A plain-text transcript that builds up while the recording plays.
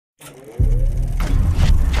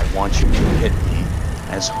I want you to hit me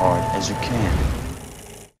as hard as you can.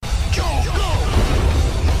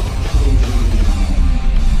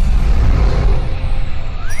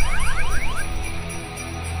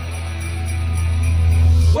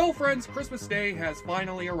 Well friends, Christmas Day has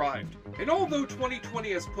finally arrived. And although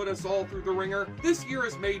 2020 has put us all through the ringer, this year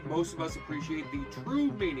has made most of us appreciate the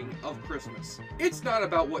true meaning of Christmas. It's not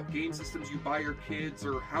about what game systems you buy your kids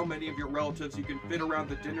or how many of your relatives you can fit around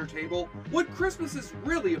the dinner table. What Christmas is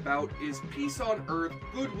really about is peace on earth,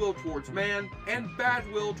 goodwill towards man, and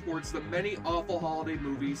badwill towards the many awful holiday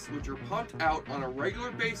movies which are pumped out on a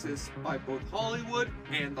regular basis by both Hollywood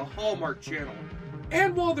and the Hallmark Channel.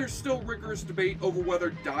 And while there's still rigorous debate over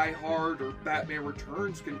whether Die Hard or Batman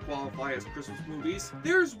Returns can qualify as Christmas movies,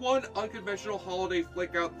 there's one unconventional holiday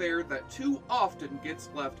flick out there that too often gets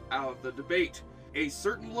left out of the debate. A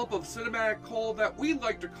certain lump of cinematic coal that we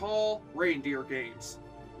like to call reindeer games.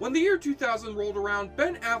 When the year 2000 rolled around,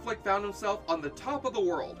 Ben Affleck found himself on the top of the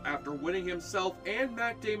world after winning himself and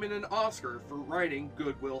Matt Damon an Oscar for writing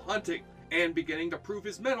Good Will Hunting, and beginning to prove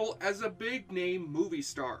his mettle as a big-name movie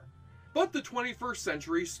star. But the 21st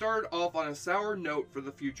century started off on a sour note for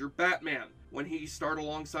the future Batman, when he starred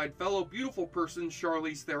alongside fellow beautiful person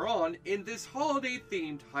Charlize Theron in this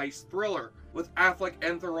holiday-themed heist thriller, with Affleck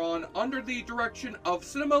and Theron under the direction of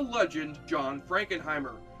cinema legend John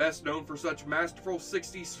Frankenheimer, best known for such masterful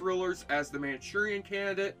 60s thrillers as The Manchurian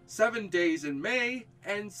Candidate, 7 Days in May,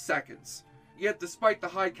 and Seconds. Yet despite the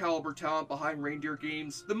high-caliber talent behind Reindeer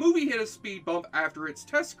games, the movie hit a speed bump after its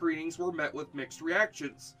test screenings were met with mixed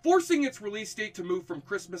reactions, forcing its release date to move from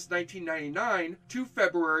Christmas 1999 to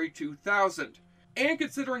February 2000. And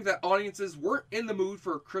considering that audiences weren't in the mood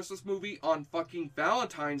for a Christmas movie on fucking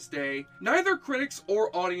Valentine's Day, neither critics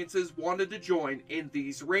or audiences wanted to join in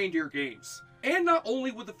these Reindeer games. And not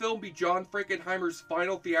only would the film be John Frankenheimer's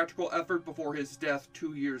final theatrical effort before his death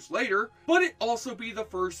 2 years later, but it also be the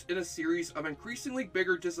first in a series of increasingly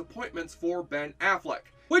bigger disappointments for Ben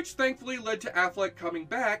Affleck, which thankfully led to Affleck coming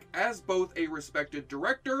back as both a respected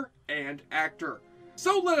director and actor.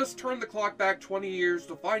 So let us turn the clock back 20 years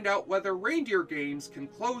to find out whether Reindeer games can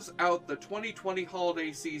close out the 2020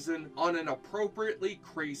 holiday season on an appropriately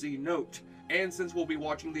crazy note. And since we'll be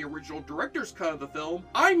watching the original director's cut of the film,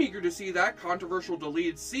 I'm eager to see that controversial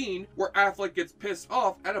deleted scene where Affleck gets pissed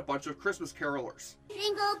off at a bunch of Christmas carolers.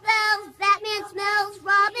 Jingle bells, Batman smells,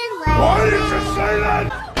 Robin lays. Why did you say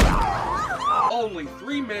that? Only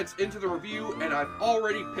 3 minutes into the review and I've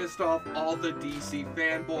already pissed off all the DC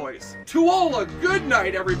fanboys. To all a good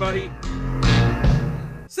night, everybody!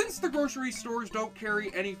 Since the grocery stores don't carry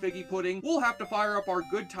any figgy pudding, we'll have to fire up our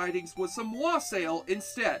good tidings with some wassail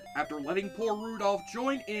instead, after letting poor Rudolph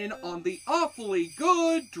join in on the awfully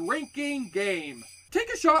good drinking game.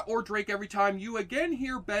 Take a shot or drink every time you again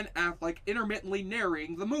hear Ben Affleck intermittently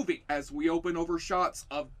narrating the movie, as we open over shots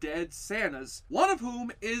of dead Santas, one of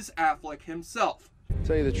whom is Affleck himself.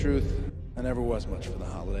 Tell you the truth, I never was much for the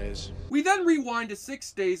holidays. We then rewind to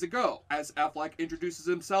 6 days ago, as Affleck introduces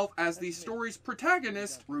himself as the story's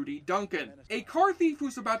protagonist, Rudy Duncan, a car thief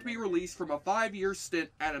who's about to be released from a 5-year stint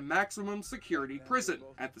at a maximum security prison,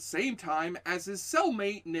 at the same time as his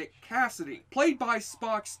cellmate Nick Cassidy, played by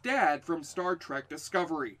Spock's dad from Star Trek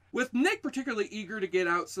Discovery, with Nick particularly eager to get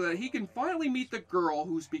out so that he can finally meet the girl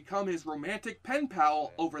who's become his romantic pen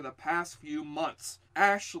pal over the past few months,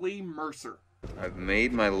 Ashley Mercer. I've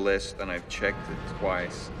made my list and I've checked it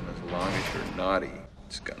twice, and as long as you're naughty,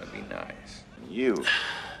 it's gonna be nice. You,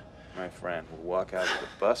 my friend, will walk out of the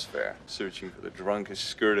bus fare searching for the drunkest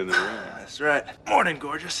skirt in the room. That's right. Morning,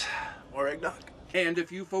 gorgeous. More eggnog. And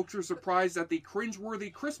if you folks are surprised at the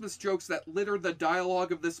cringeworthy Christmas jokes that litter the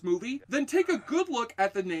dialogue of this movie, then take a good look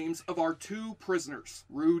at the names of our 2 prisoners.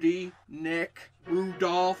 Rudy, Nick,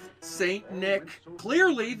 Rudolph, Saint Nick.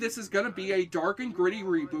 Clearly, this is going to be a dark and gritty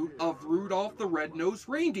reboot of Rudolph the Red-Nosed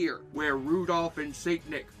Reindeer, where Rudolph and Saint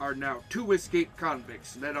Nick are now 2 escaped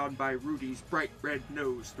convicts led on by Rudy's bright red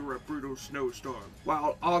nose through a brutal snowstorm,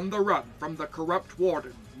 while on the run from the corrupt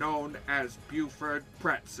warden known as Buford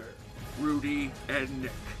Prancer. Rudy and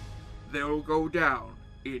Nick. They'll go down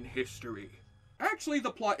in history. Actually,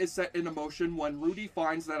 the plot is set into motion when Rudy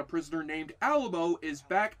finds that a prisoner named Alamo is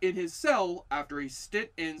back in his cell after a stint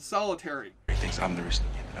in solitary. He thinks I'm the reason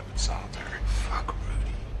he ended up in solitary. Fuck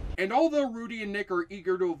Rudy. And although Rudy and Nick are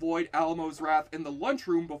eager to avoid Alamo's wrath in the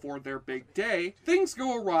lunchroom before their big day, things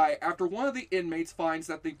go awry after one of the inmates finds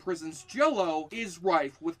that the prison's jello is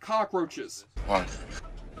rife with cockroaches. What?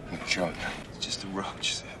 What joke? It's just a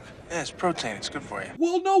roach, Zip. Yeah, it's protein. It's good for you.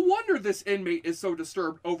 Well, no wonder this inmate is so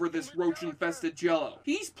disturbed over this roach-infested jello.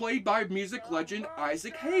 He's played by music legend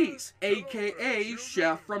Isaac Hayes, aka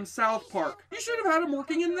Chef from South Park. You should have had him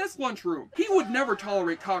working in this lunchroom. He would never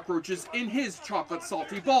tolerate cockroaches in his chocolate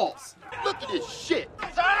salty balls. Look at this shit.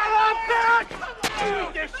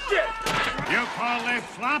 This shit! You call this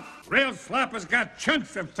slop? Real slop has got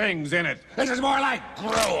chunks of things in it. This is more like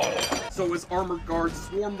gruel. So as armored guards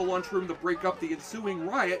swarm the lunchroom to break up the ensuing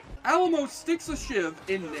riot, Alamo sticks a shiv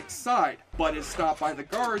in Nick's side, but is stopped by the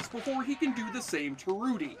guards before he can do the same to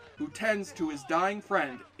Rudy, who tends to his dying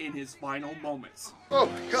friend in his final moments. Oh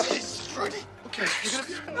my God, Jesus, Rudy. Okay, you're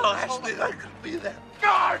gonna be. No, Ashley, I couldn't be that.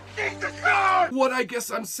 God, Jesus, God! What I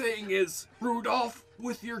guess I'm saying is, Rudolph,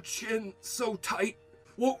 with your chin so tight,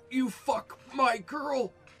 won't you fuck my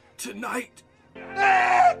girl tonight?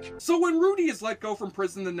 Nick! So when Rudy is let go from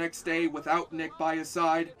prison the next day without Nick by his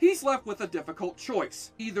side, he's left with a difficult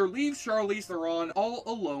choice. Either leave Charlize Theron all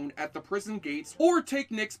alone at the prison gates, or take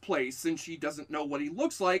Nick's place since she doesn't know what he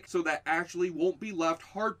looks like, so that Ashley won't be left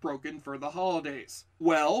heartbroken for the holidays.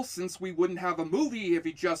 Well, since we wouldn't have a movie if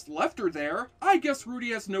he just left her there, I guess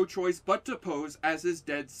Rudy has no choice but to pose as his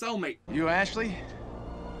dead cellmate. You Ashley?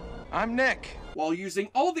 I'm Nick. While using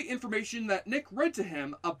all the information that Nick read to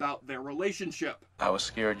him about their relationship. I was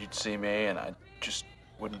scared you'd see me and I just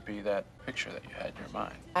wouldn't be that picture that you had in your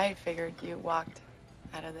mind. I figured you walked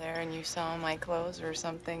out of there and you saw my clothes or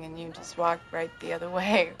something and you just walked right the other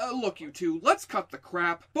way. Look, you two, let's cut the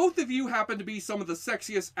crap. Both of you happen to be some of the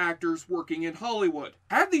sexiest actors working in Hollywood.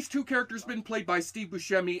 Had these two characters been played by Steve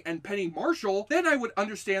Buscemi and Penny Marshall, then I would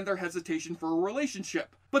understand their hesitation for a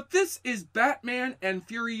relationship. But this is Batman and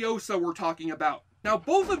Furiosa we're talking about. Now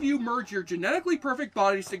both of you merge your genetically perfect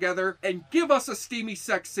bodies together and give us a steamy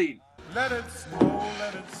sex scene. Let it snow,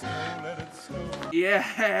 let it snow, let it snow.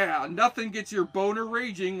 Yeah, nothing gets your boner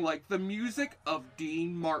raging like the music of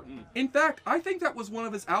Dean Martin. In fact, I think that was one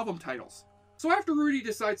of his album titles. So after Rudy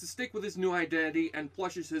decides to stick with his new identity and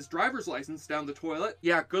flushes his driver's license down the toilet,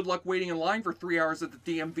 yeah, good luck waiting in line for 3 hours at the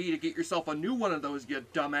DMV to get yourself a new one of those, you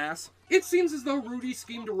dumbass. It seems as though Rudy's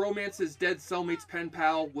scheme to romance his dead cellmate's pen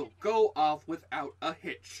pal will go off without a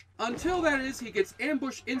hitch. Until that is, he gets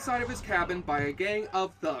ambushed inside of his cabin by a gang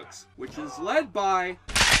of thugs, which is led by...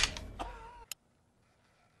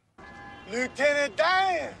 Lieutenant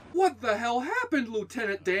Dan! What the hell happened,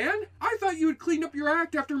 Lieutenant Dan? I thought you had cleaned up your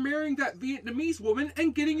act after marrying that Vietnamese woman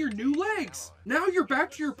and getting your new legs. Now you're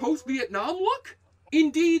back to your post-Vietnam look?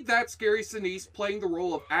 Indeed, that's Gary Sinise playing the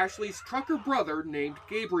role of Ashley's trucker brother named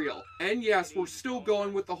Gabriel. And yes, we're still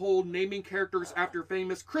going with the whole naming characters after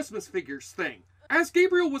famous Christmas figures thing. As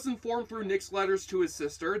Gabriel was informed through Nick's letters to his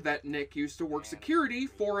sister that Nick used to work security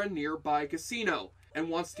for a nearby casino, and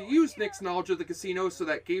wants to use Nick's knowledge of the casino so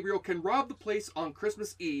that Gabriel can rob the place on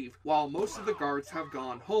Christmas Eve while most of the guards have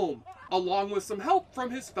gone home, along with some help from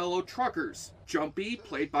his fellow truckers. Jumpy,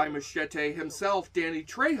 played by Machete himself, Danny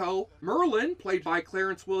Trejo, Merlin, played by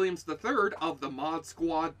Clarence Williams III of the Mod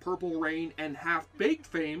Squad, Purple Rain, and Half-Baked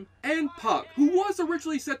fame, and Pug, who was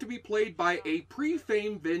originally set to be played by a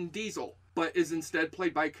pre-fame Vin Diesel, but is instead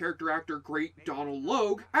played by character actor great Donald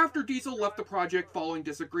Logue after Diesel left the project following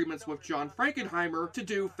disagreements with John Frankenheimer to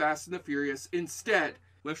do Fast and the Furious instead,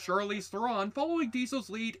 with Charlize Theron following Diesel's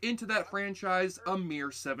lead into that franchise a mere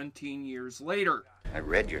 17 years later. I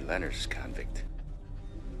read your letters, convict.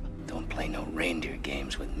 Don't play no reindeer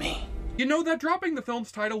games with me. You know that dropping the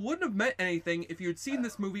film's title wouldn't have meant anything if you had seen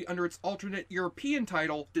this movie under its alternate European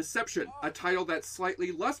title, Deception, a title that's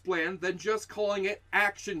slightly less bland than just calling it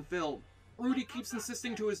action film. Rudy keeps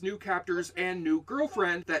insisting to his new captors and new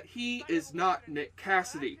girlfriend that he is not Nick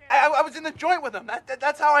Cassidy. I was in the joint with him.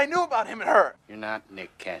 That's how I knew about him and her. You're not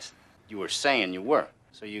Nick Cassidy. You were saying you were,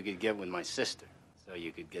 so you could get with my sister, so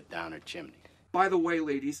you could get down her chimney. By the way,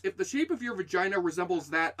 ladies, if the shape of your vagina resembles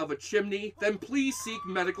that of a chimney, then please seek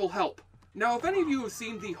medical help. Now, if any of you have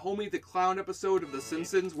seen the Homie the Clown episode of The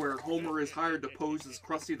Simpsons where Homer is hired to pose as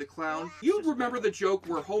Krusty the Clown, you'd remember the joke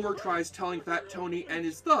where Homer tries telling Fat Tony and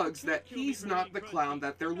his thugs that he's not the clown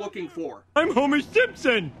that they're looking for. I'm Homer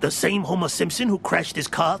Simpson! The same Homer Simpson who crashed his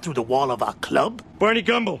car through the wall of our club? Barney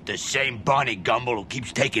Gumble! The same Barney Gumble who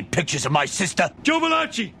keeps taking pictures of my sister? Joe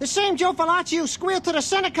Valachi! The same Joe Valachi who squealed to the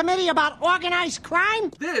Senate Committee about organized crime?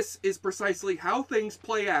 This is precisely how things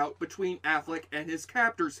play out between Affleck and his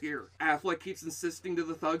captors here. Affleck keeps insisting to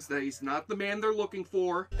the thugs that he's not the man they're looking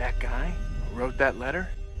for. That guy who wrote that letter?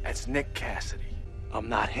 That's Nick Cassidy. I'm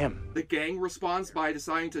not him. The gang responds by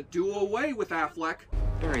deciding to do away with Affleck.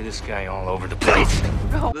 Bury this guy all over the place.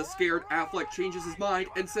 The scared Affleck changes his mind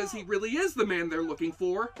and says he really is the man they're looking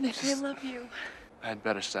for. Nick, I love you. I had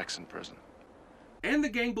better sex in prison. and the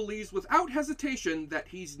gang believes without hesitation that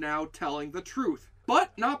he's now telling the truth.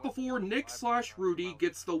 But not before Nick/Rudy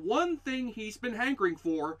gets the one thing he's been hankering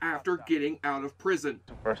for after getting out of prison.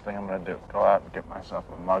 The first thing I'm gonna do, go out and get myself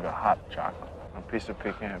a mug of hot chocolate and a piece of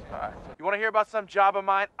pecan pie. You wanna hear about some job of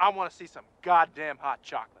mine? I wanna see some goddamn hot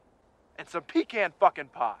chocolate. And some pecan fucking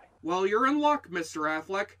pie. Well, you're in luck, Mr.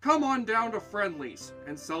 Affleck. Come on down to Friendly's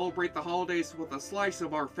and celebrate the holidays with a slice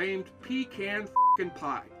of our famed pecan fucking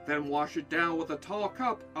pie. Then wash it down with a tall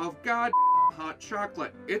cup of goddamn hot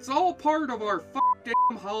chocolate. It's all part of our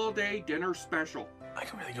damn holiday dinner special. I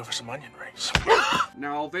can really go for some onion rings.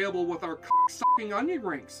 Now available with our cock-sucking onion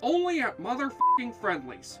rings. Only at motherfucking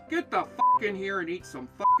Friendly's. Get the fuck in here and eat some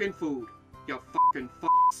fucking food. You fucking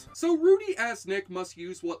fucks. So Rudy as Nick must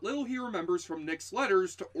use what little he remembers from Nick's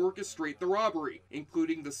letters to orchestrate the robbery,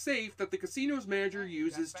 including the safe that the casino's manager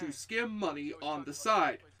uses to skim money on the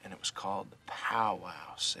side. And it was called the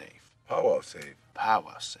powwow safe. Powwow safe?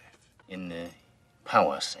 Powwow safe. In the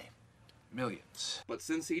powwow safe. Millions. But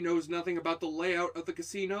since he knows nothing about the layout of the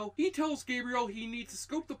casino, he tells Gabriel he needs to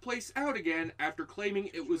scope the place out again after claiming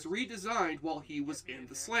it was redesigned while he was in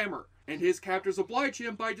the slammer. And his captors oblige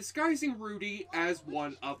him by disguising Rudy as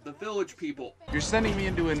one of the village people. You're sending me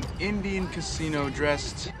into an Indian casino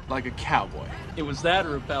dressed like a cowboy. It was that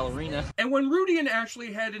or a ballerina. And when Rudy and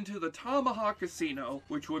Ashley head into the Tomahawk Casino,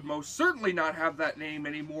 which would most certainly not have that name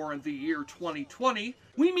anymore in the year 2020,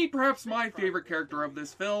 we meet perhaps my favorite character of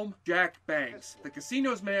this film, Jack Banks, the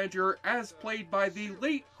casino's manager, as played by the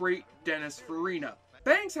late, great Dennis Farina.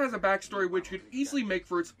 Banks has a backstory which could easily make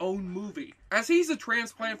for its own movie, as he's a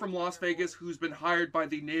transplant from Las Vegas who's been hired by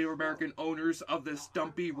the Native American owners of this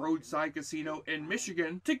dumpy roadside casino in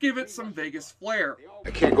Michigan to give it some Vegas flair. I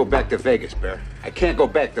can't go back to Vegas, Bear. I can't go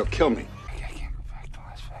back, they'll kill me.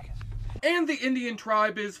 And the Indian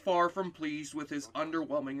tribe is far from pleased with his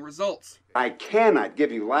underwhelming results. I cannot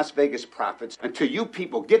give you Las Vegas profits until you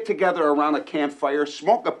people get together around a campfire,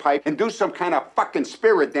 smoke a pipe, and do some kind of fucking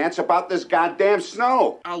spirit dance about this goddamn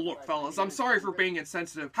snow. Look, fellas, I'm sorry for being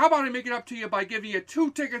insensitive. How about I make it up to you by giving you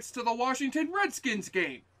 2 tickets to the Washington Redskins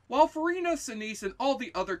game? While Farina, Sinise, and all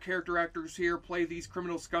the other character actors here play these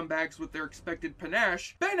criminal scumbags with their expected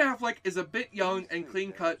panache, Ben Affleck is a bit young and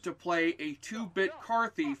clean-cut to play a 2-bit car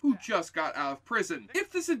thief who just got out of prison.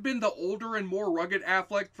 If this had been the older and more rugged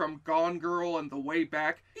Affleck from Gone Girl and The Way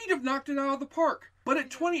Back, he'd have knocked it out of the park. But at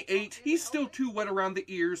 28, he's still too wet around the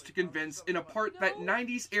ears to convince in a part that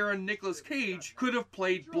 90s-era Nicolas Cage could have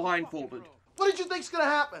played blindfolded. What did you think's gonna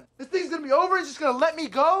happen? This thing's gonna be over and he's just gonna let me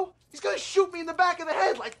go? He's gonna shoot me in the back of the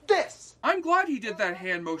head like this! I'm glad he did that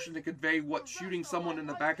hand motion to convey what shooting someone in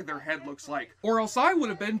the back of their head looks like, or else I would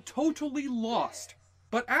have been totally lost.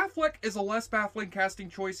 But Affleck is a less baffling casting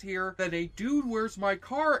choice here than a Dude Where's My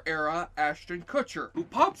Car era Ashton Kutcher, who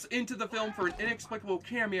pops into the film for an inexplicable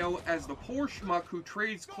cameo as the poor schmuck who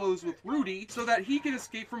trades clothes with Rudy so that he can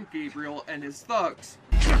escape from Gabriel and his thugs.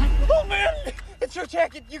 Oh man! It's your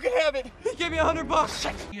jacket, you can have it! He gave me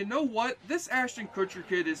 $100! You know what? This Ashton Kutcher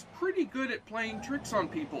kid is pretty good at playing tricks on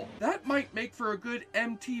people. That might make for a good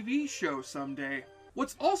MTV show someday.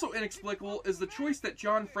 What's also inexplicable is the choice that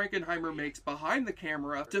John Frankenheimer makes behind the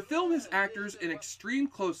camera to film his actors in extreme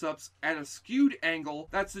close-ups at a skewed angle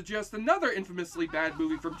that suggests another infamously bad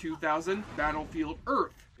movie from 2000, Battlefield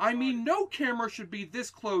Earth. I mean, no camera should be this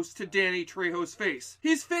close to Danny Trejo's face.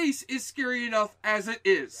 His face is scary enough as it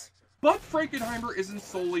is. But Frankenheimer isn't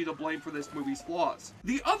solely to blame for this movie's flaws.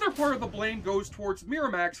 The other part of the blame goes towards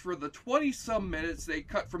Miramax for the 20-some minutes they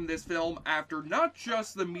cut from this film after not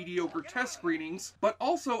just the mediocre test screenings, but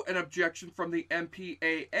also an objection from the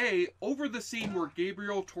MPAA over the scene where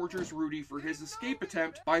Gabriel tortures Rudy for his escape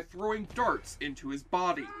attempt by throwing darts into his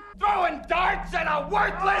body. Throwing darts at a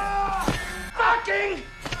worthless fucking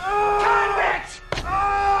convict!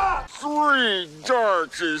 3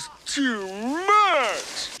 darts is too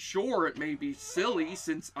much! Sure, it may be silly,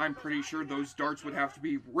 since I'm pretty sure those darts would have to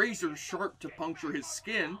be razor sharp to puncture his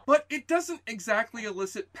skin, but it doesn't exactly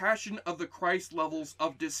elicit Passion of the Christ levels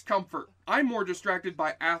of discomfort. I'm more distracted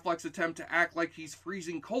by Affleck's attempt to act like he's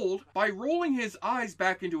freezing cold by rolling his eyes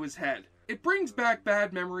back into his head. It brings back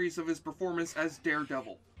bad memories of his performance as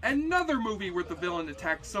Daredevil. Another movie where the villain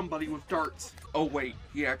attacked somebody with darts. Oh wait,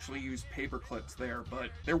 he actually used paper clips there, but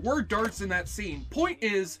there were darts in that scene. Point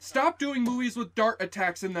is, stop doing movies with dart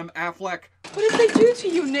attacks in them, Affleck. What did they do to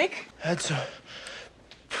you, Nick? That's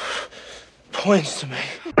points to me.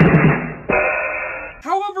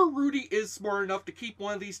 However, Rudy is smart enough to keep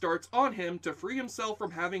one of these darts on him to free himself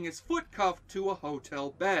from having his foot cuffed to a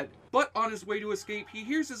hotel bed. But on his way to escape, he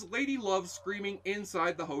hears his lady love screaming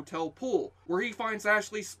inside the hotel pool, where he finds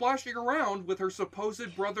Ashley splashing around with her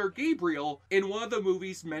supposed brother Gabriel in one of the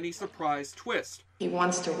movie's many surprise twists. He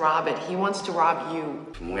wants to rob it. He wants to rob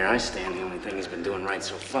you. From where I stand, the only thing he's been doing right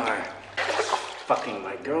so far is fucking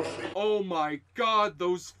my girlfriend. Oh my god,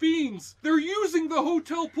 those fiends! They're using the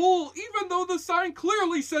hotel pool even though the sign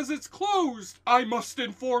clearly says it's closed! I must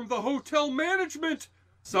inform the hotel management!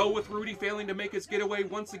 So, with Rudy failing to make his getaway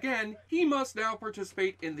once again, he must now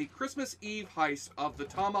participate in the Christmas Eve heist of the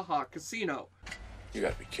Tomahawk Casino. You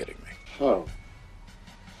gotta be kidding me. Oh.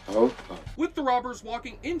 With the robbers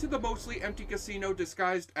walking into the mostly empty casino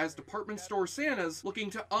disguised as department store Santas looking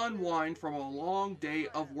to unwind from a long day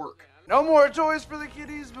of work. No more toys for the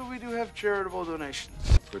kiddies, but we do have charitable donations.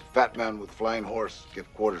 Good fat man with flying horse.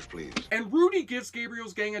 Get quarters, please. And Rudy gives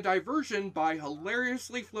Gabriel's gang a diversion by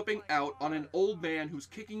hilariously flipping out on an old man who's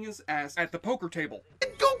kicking his ass at the poker table.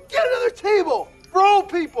 Go get another table! Bro,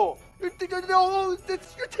 people!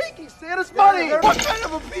 You're taking Santa's money! What kind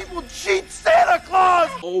of a people cheat Santa Claus?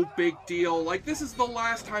 Oh, big deal. Like, this is the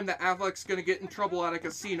last time that Affleck's gonna get in trouble at a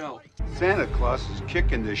casino. Santa Claus is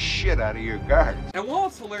kicking the shit out of your guards. And while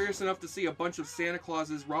it's hilarious enough to see a bunch of Santa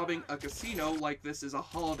Clauses robbing a casino like this is a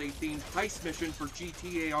holiday-themed heist mission for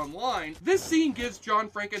GTA Online, this scene gives John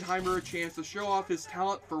Frankenheimer a chance to show off his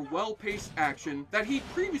talent for well-paced action that he'd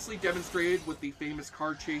previously demonstrated with the famous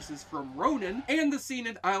car chases from Ronin and the scene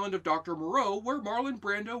in Island of Dr. Moreau where Marlon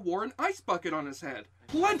Brando wore an ice bucket on his head.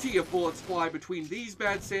 Plenty of bullets fly between these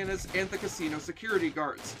bad Santas and the casino security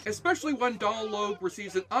guards, especially when Donald Logue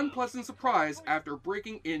receives an unpleasant surprise after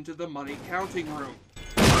breaking into the money counting room.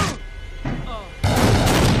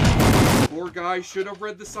 Poor guy should have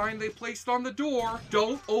read the sign they placed on the door.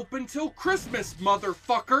 Don't open till Christmas,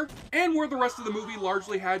 motherfucker! And where the rest of the movie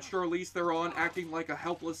largely had Charlize Theron acting like a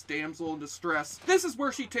helpless damsel in distress, this is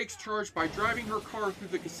where she takes charge by driving her car through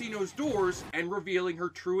the casino's doors and revealing her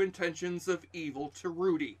true intentions of evil to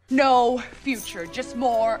Rudy. No future, just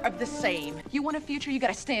more of the same. You want a future, you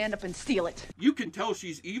gotta stand up and steal it. You can tell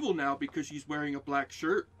she's evil now because she's wearing a black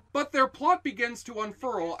shirt. But their plot begins to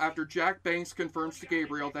unfurl after Jack Banks confirms to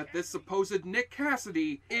Gabriel that this supposed Nick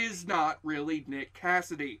Cassidy is not really Nick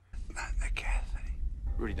Cassidy. Not Nick Cassidy.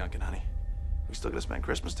 Rudy Duncan, honey. We still gonna spend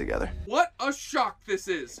Christmas together. What a shock this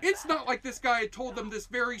is! It's not like this guy had told them this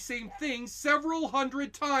very same thing several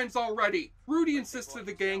hundred times already. Rudy insists to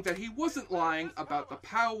the gang that he wasn't lying about the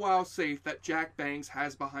powwow safe that Jack Banks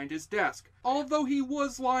has behind his desk, although he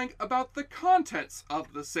was lying about the contents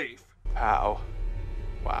of the safe. Pow.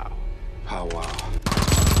 Wow. Oh, wow.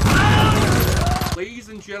 Ladies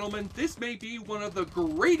and gentlemen, this may be one of the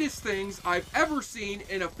greatest things I've ever seen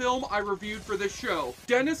in a film I reviewed for this show.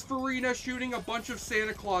 Dennis Farina shooting a bunch of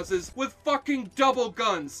Santa Clauses with fucking double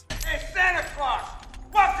guns. Hey, Santa Claus!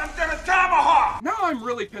 Welcome to the Tomahawk! Now I'm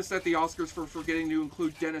really pissed at the Oscars for forgetting to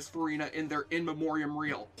include Dennis Farina in their in memoriam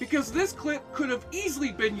reel, because this clip could have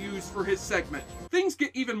easily been used for his segment. Things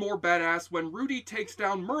get even more badass when Rudy takes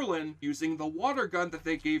down Merlin using the water gun that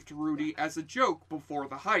they gave to Rudy as a joke before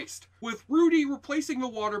the heist, with Rudy replacing the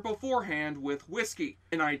water beforehand with whiskey,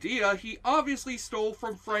 an idea he obviously stole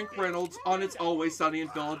from Frank Reynolds on It's Always Sunny in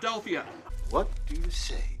Philadelphia. What do you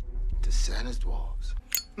say to Santa's dwarves?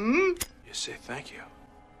 You say thank you.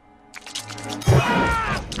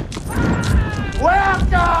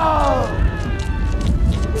 Welcome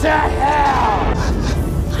to hell!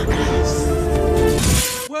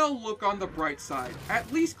 Well, look on the bright side.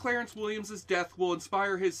 At least Clarence Williams' death will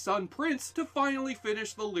inspire his son Prince to finally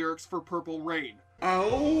finish the lyrics for Purple Rain. I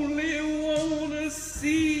only wanna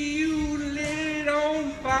see you lit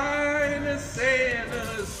on fire in a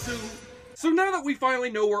Santa suit. So now that we finally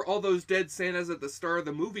know where all those dead Santas at the start of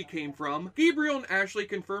the movie came from, Gabriel and Ashley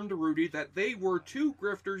confirmed to Rudy that they were two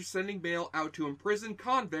grifters sending mail out to imprisoned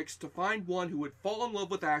convicts to find one who would fall in love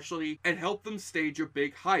with Ashley and help them stage a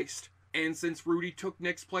big heist. And since Rudy took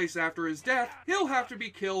Nick's place after his death, he'll have to be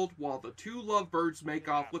killed while the two lovebirds make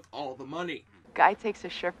off with all the money. Guy takes a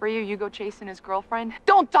shift for you, you go chasing his girlfriend?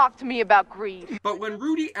 Don't talk to me about greed. But when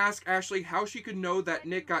Rudy asks Ashley how she could know that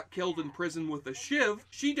Nick got killed in prison with a shiv,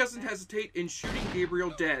 she doesn't hesitate in shooting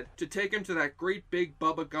Gabriel dead to take him to that great big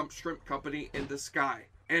Bubba Gump shrimp company in the sky,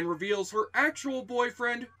 and reveals her actual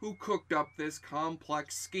boyfriend who cooked up this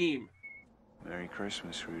complex scheme. Merry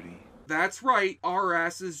Christmas, Rudy. That's right, our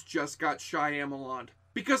asses just got Shyamalan'd.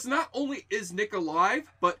 Because not only is Nick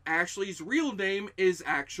alive, but Ashley's real name is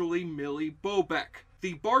actually Millie Bobek,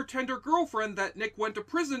 the bartender girlfriend that Nick went to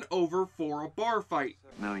prison over for a bar fight.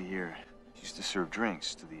 Millie, you're Used to serve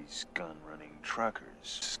drinks to these gun-running truckers,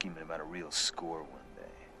 scheming about a real score one day.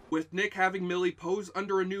 With Nick having Millie pose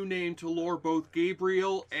under a new name to lure both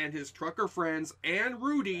Gabriel and his trucker friends and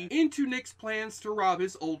Rudy into Nick's plans to rob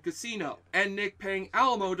his old casino, and Nick paying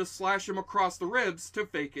Alamo to slash him across the ribs to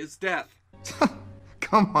fake his death.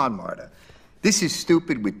 Come on, Marta. This is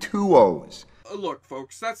stupid with 2 O's. Look,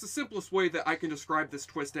 folks, that's the simplest way that I can describe this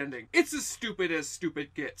twist ending. It's as stupid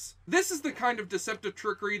gets. This is the kind of deceptive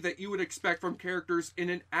trickery that you would expect from characters in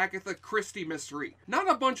an Agatha Christie mystery, not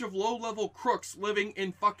a bunch of low-level crooks living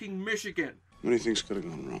in fucking Michigan. What do you think's could have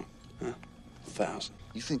gone wrong? Huh? 1,000.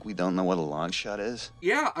 You think we don't know what a long shot is?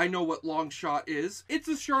 Yeah, I know what Long Shot is. It's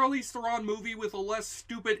a Charlize Theron movie with a less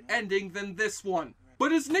stupid ending than this one.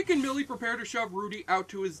 But as Nick and Millie prepare to shove Rudy out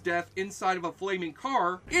to his death inside of a flaming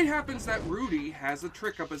car, it happens that Rudy has a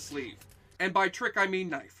trick up his sleeve. And by trick, I mean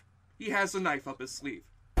knife. He has a knife up his sleeve.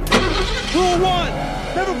 Rule 1,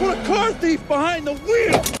 never put a car thief behind the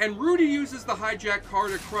wheel! And Rudy uses the hijacked car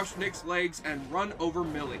to crush Nick's legs and run over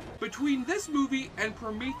Millie. Between this movie and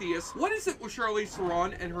Prometheus, what is it with Charlize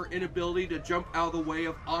Theron and her inability to jump out of the way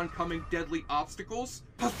of oncoming deadly obstacles?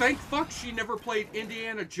 Thank fuck she never played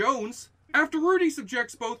Indiana Jones. After Rudy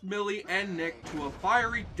subjects both Millie and Nick to a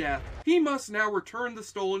fiery death, he must now return the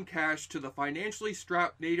stolen cash to the financially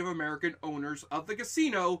strapped Native American owners of the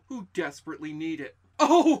casino who desperately need it.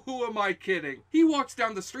 Oh, who am I kidding? He walks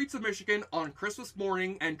down the streets of Michigan on Christmas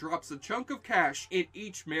morning and drops a chunk of cash in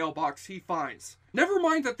each mailbox he finds. Never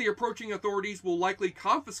mind that the approaching authorities will likely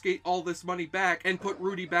confiscate all this money back and put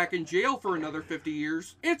Rudy back in jail for another 50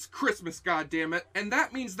 years. It's Christmas, goddammit, and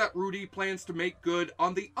that means that Rudy plans to make good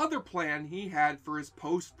on the other plan he had for his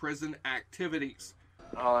post-prison activities.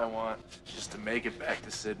 All I want is just to make it back to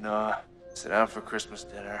Sidnaw, sit down for Christmas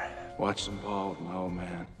dinner, Watch some ball with my old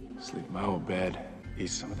man, sleep in my old bed, eat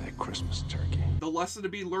some of that Christmas turkey. The lesson to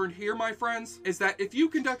be learned here, my friends, is that if you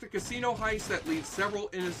conduct a casino heist that leaves several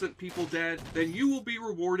innocent people dead, then you will be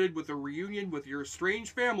rewarded with a reunion with your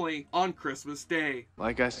estranged family on Christmas Day.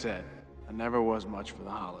 Like I said, I never was much for the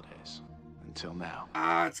holidays. Until now.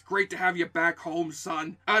 It's great to have you back home,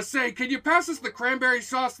 son. Say, can you pass us the cranberry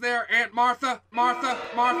sauce there, Aunt Martha? Martha?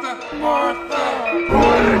 Why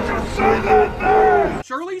did you say that name?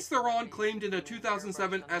 Charlize Theron claimed in a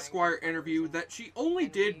 2007 Esquire interview that she only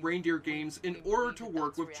did Reindeer games in order to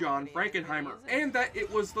work with John Frankenheimer, and that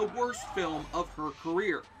it was the worst film of her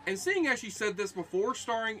career. And seeing as she said this before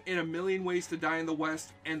starring in A Million Ways to Die in the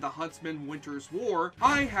West and The Huntsman Winter's War,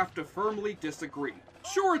 I have to firmly disagree.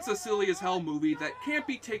 Sure, it's a silly as hell movie that can't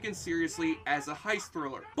be taken seriously as a heist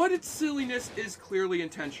thriller, but its silliness is clearly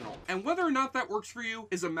intentional, and whether or not that works for you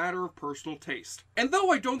is a matter of personal taste. And though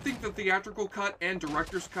I don't think the theatrical cut and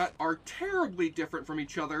director's cut are terribly different from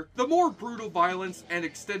each other, the more brutal violence and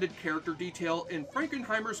extended character detail in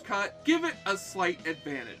Frankenheimer's cut give it a slight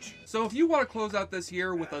advantage. So if you want to close out this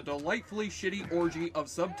year with a delightfully shitty orgy of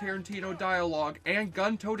sub-Tarantino dialogue and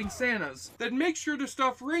gun-toting Santas, then make sure to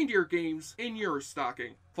stuff Reindeer games in your stocking.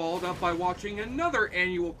 Followed up by watching another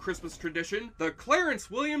annual Christmas tradition, the Clarence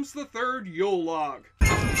Williams III Yule Log.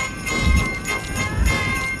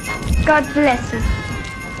 God bless us,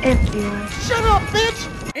 everyone. Shut up, bitch!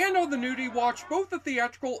 And on the Nudie Watch, both the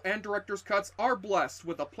theatrical and director's cuts are blessed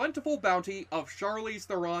with a plentiful bounty of Charlize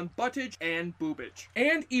Theron buttage and boobage,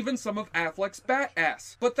 and even some of Affleck's bat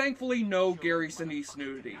ass, but thankfully no Gary Sinise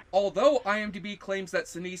nudity. Although IMDb claims that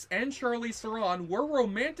Sinise and Charlize Theron were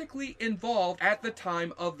romantically involved at the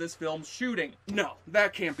time of this film's shooting. No,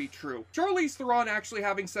 that can't be true. Charlize Theron actually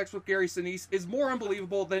having sex with Gary Sinise is more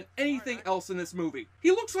unbelievable than anything else in this movie.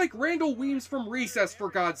 He looks like Randall Weems from Recess, for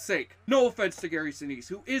God's sake. No offense to Gary Sinise,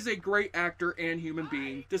 who is a great actor and human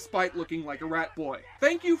being, despite looking like a rat boy.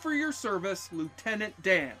 Thank you for your service, Lieutenant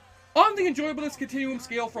Dan. On the enjoyableness continuum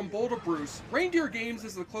scale from Bull to Bruce, Reindeer Games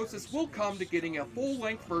is the closest we'll come to getting a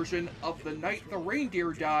full-length version of The Night the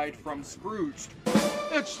Reindeer Died from Scrooged.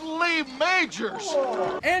 It's Lee Majors!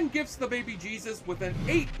 And gifts the baby Jesus with an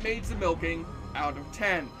 8 Maids a Milking out of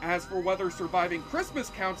 10. As for whether Surviving Christmas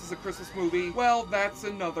counts as a Christmas movie, well, that's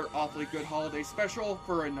another awfully good holiday special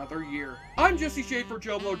for another year. I'm Jesse Shade for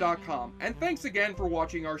JoBlo.com, and thanks again for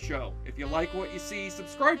watching our show. If you like what you see,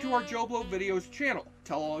 subscribe to our JoBlo Videos channel.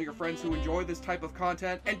 Tell all your friends who enjoy this type of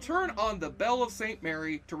content, and turn on the Bell of St.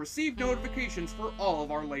 Mary to receive notifications for all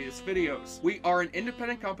of our latest videos. We are an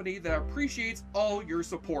independent company that appreciates all your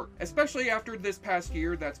support, especially after this past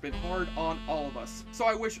year that's been hard on all of us. So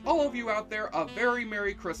I wish all of you out there a very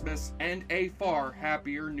Merry Christmas and a far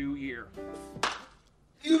happier New Year.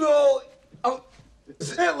 You know,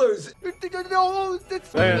 settlers. Now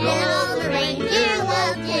the reindeer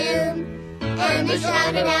loved him, and they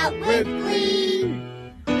shouted out with glee,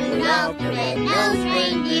 Rudolph Rudolph the red-nosed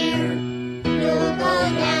reindeer. You'll go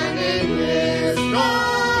down in history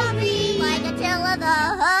like a tale of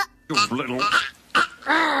the You little